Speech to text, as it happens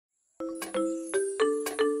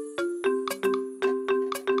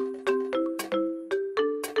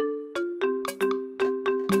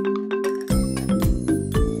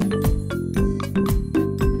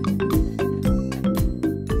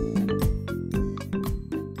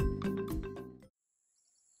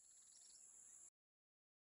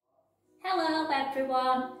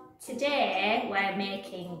everyone, today we're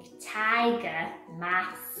making tiger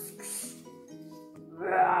masks.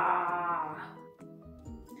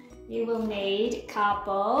 You will need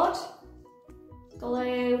cardboard,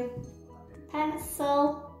 glue,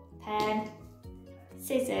 pencil, pen,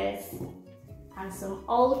 scissors and some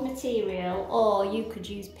old material, or you could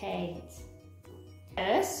use paint.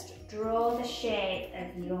 First, draw the shape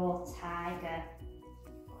of your tiger.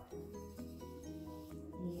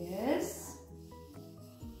 Ears,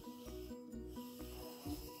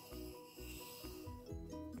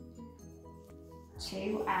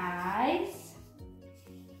 two eyes,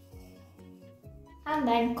 and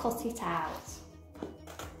then cut it out.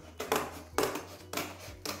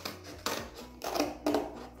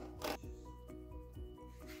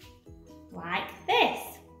 Like this.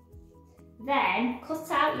 Then cut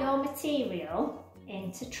out your material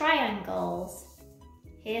into triangles.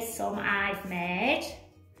 Here's some I've made.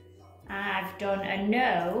 I've done a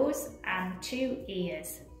nose and two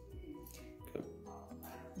ears.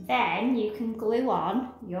 Then you can glue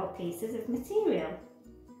on your pieces of material.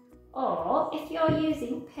 Or if you're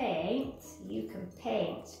using paint, you can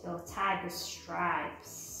paint your tiger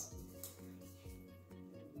stripes.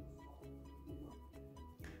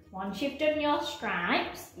 Once you've done your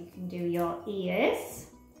stripes, you can do your ears.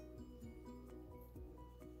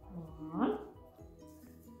 One,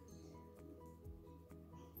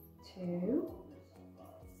 two,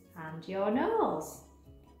 and your nose.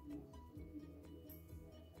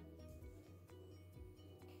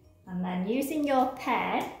 And then using your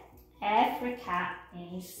pen, every cat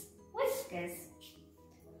needs whiskers.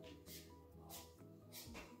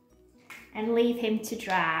 And leave him to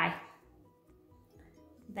dry.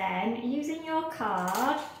 Then using your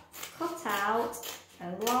card, cut out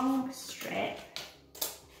a long strip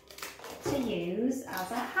to use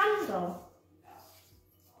as a handle.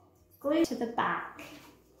 Glue to the back.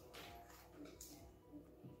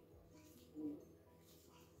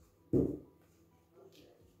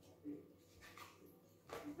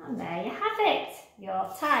 And there you have it,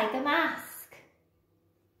 your tiger mask.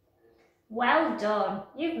 Well done,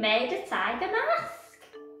 you've made a tiger mask.